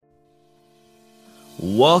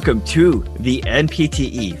Welcome to the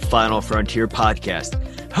NPTE Final Frontier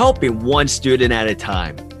podcast, helping one student at a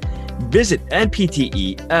time. Visit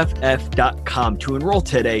npteff.com to enroll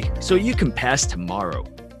today so you can pass tomorrow.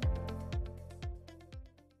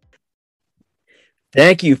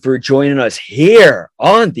 Thank you for joining us here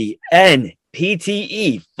on the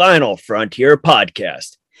NPTE Final Frontier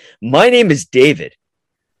podcast. My name is David.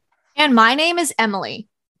 And my name is Emily.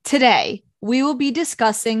 Today, we will be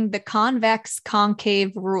discussing the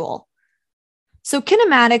convex-concave rule. So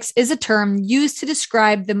kinematics is a term used to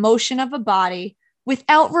describe the motion of a body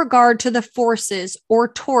without regard to the forces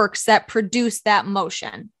or torques that produce that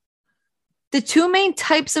motion. The two main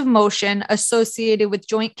types of motion associated with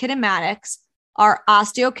joint kinematics are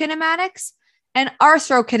osteokinematics and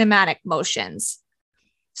arthrokinematic motions.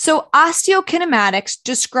 So osteokinematics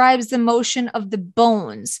describes the motion of the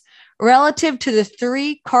bones relative to the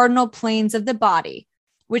three cardinal planes of the body,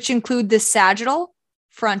 which include the sagittal,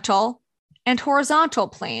 frontal, and horizontal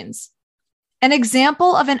planes. An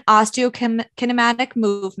example of an osteokinematic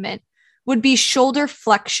movement would be shoulder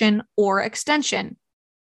flexion or extension.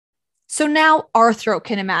 So now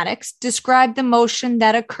arthrokinematics describe the motion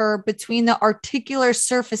that occur between the articular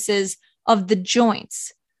surfaces of the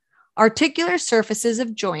joints. Articular surfaces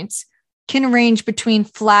of joints can range between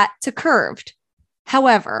flat to curved.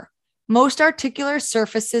 However, most articular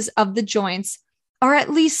surfaces of the joints are at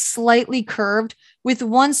least slightly curved, with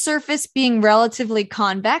one surface being relatively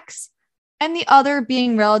convex and the other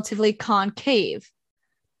being relatively concave.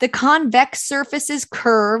 The convex surface is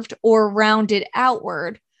curved or rounded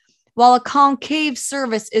outward, while a concave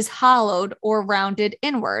surface is hollowed or rounded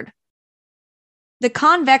inward. The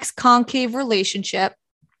convex-concave relationship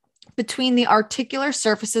between the articular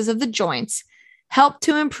surfaces of the joints help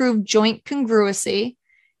to improve joint congruency,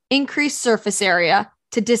 increase surface area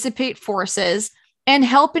to dissipate forces, and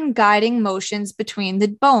help in guiding motions between the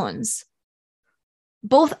bones.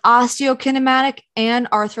 Both osteokinematic and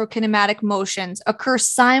arthrokinematic motions occur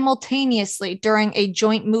simultaneously during a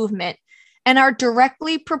joint movement and are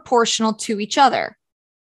directly proportional to each other.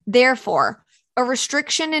 Therefore, a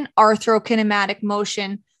restriction in arthrokinematic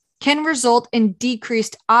motion can result in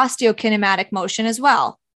decreased osteokinematic motion as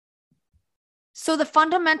well. So the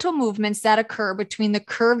fundamental movements that occur between the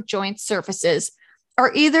curved joint surfaces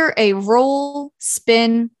are either a roll,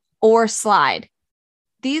 spin, or slide.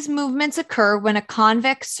 These movements occur when a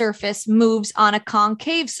convex surface moves on a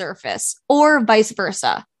concave surface, or vice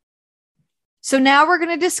versa. So now we're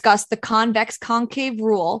going to discuss the convex-concave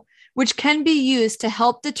rule, which can be used to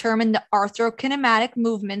help determine the arthrokinematic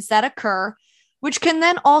movements that occur, which can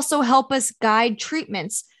then also help us guide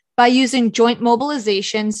treatments by using joint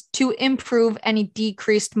mobilizations to improve any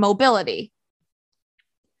decreased mobility.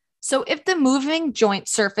 So if the moving joint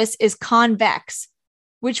surface is convex,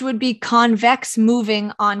 which would be convex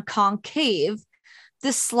moving on concave,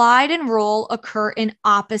 the slide and roll occur in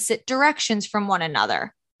opposite directions from one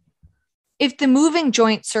another. If the moving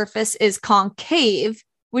joint surface is concave,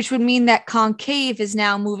 which would mean that concave is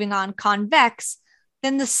now moving on convex,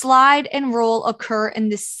 then the slide and roll occur in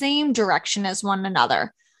the same direction as one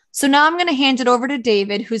another. So now I'm going to hand it over to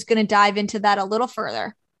David, who's going to dive into that a little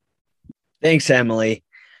further. Thanks, Emily.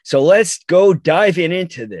 So let's go dive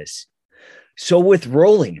into this. So with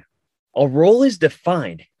rolling, a roll is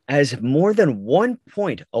defined as more than one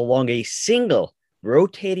point along a single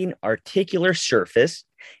rotating articular surface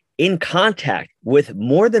in contact with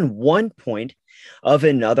more than one point of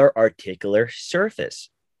another articular surface.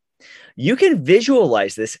 You can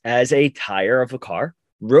visualize this as a tire of a car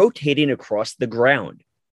rotating across the ground.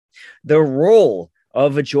 The roll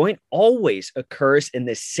of a joint always occurs in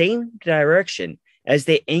the same direction as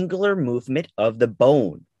the angular movement of the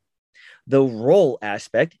bone. The roll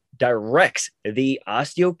aspect directs the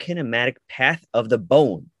osteokinematic path of the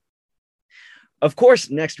bone. Of course,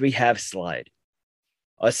 next we have slide.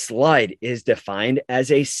 A slide is defined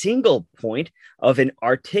as a single point of an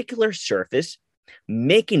articular surface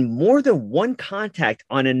making more than one contact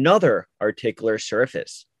on another articular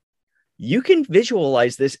surface. You can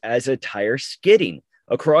visualize this as a tire skidding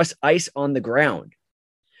across ice on the ground.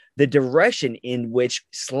 The direction in which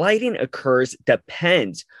sliding occurs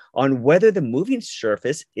depends on whether the moving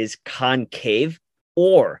surface is concave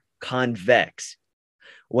or convex.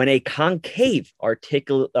 When a concave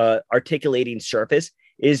articulating surface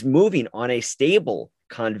is moving on a stable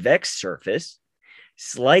convex surface,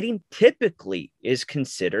 sliding typically is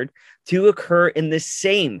considered to occur in the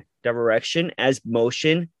same direction as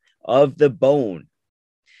motion of the bone.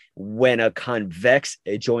 When a convex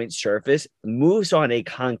joint surface moves on a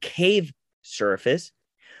concave surface,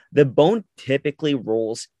 the bone typically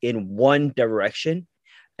rolls in one direction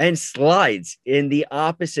and slides in the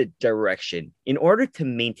opposite direction in order to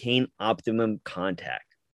maintain optimum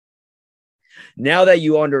contact. Now that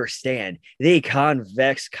you understand the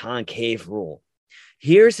convex concave rule,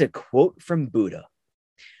 here's a quote from Buddha.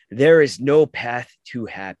 There is no path to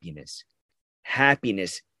happiness.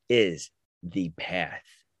 Happiness is the path.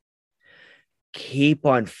 Keep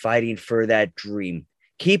on fighting for that dream.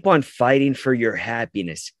 Keep on fighting for your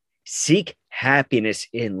happiness. Seek happiness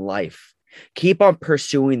in life. Keep on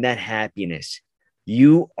pursuing that happiness.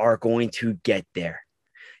 You are going to get there.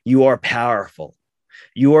 You are powerful.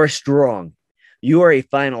 You are strong. You are a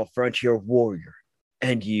final frontier warrior,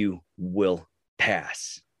 and you will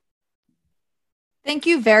pass. Thank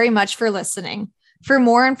you very much for listening. For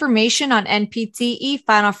more information on NPTE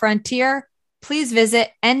Final Frontier, please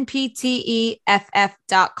visit npteff.com.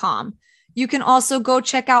 You can also go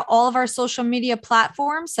check out all of our social media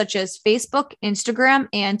platforms such as Facebook, Instagram,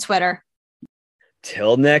 and Twitter.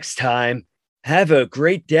 Till next time, have a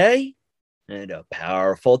great day and a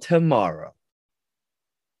powerful tomorrow.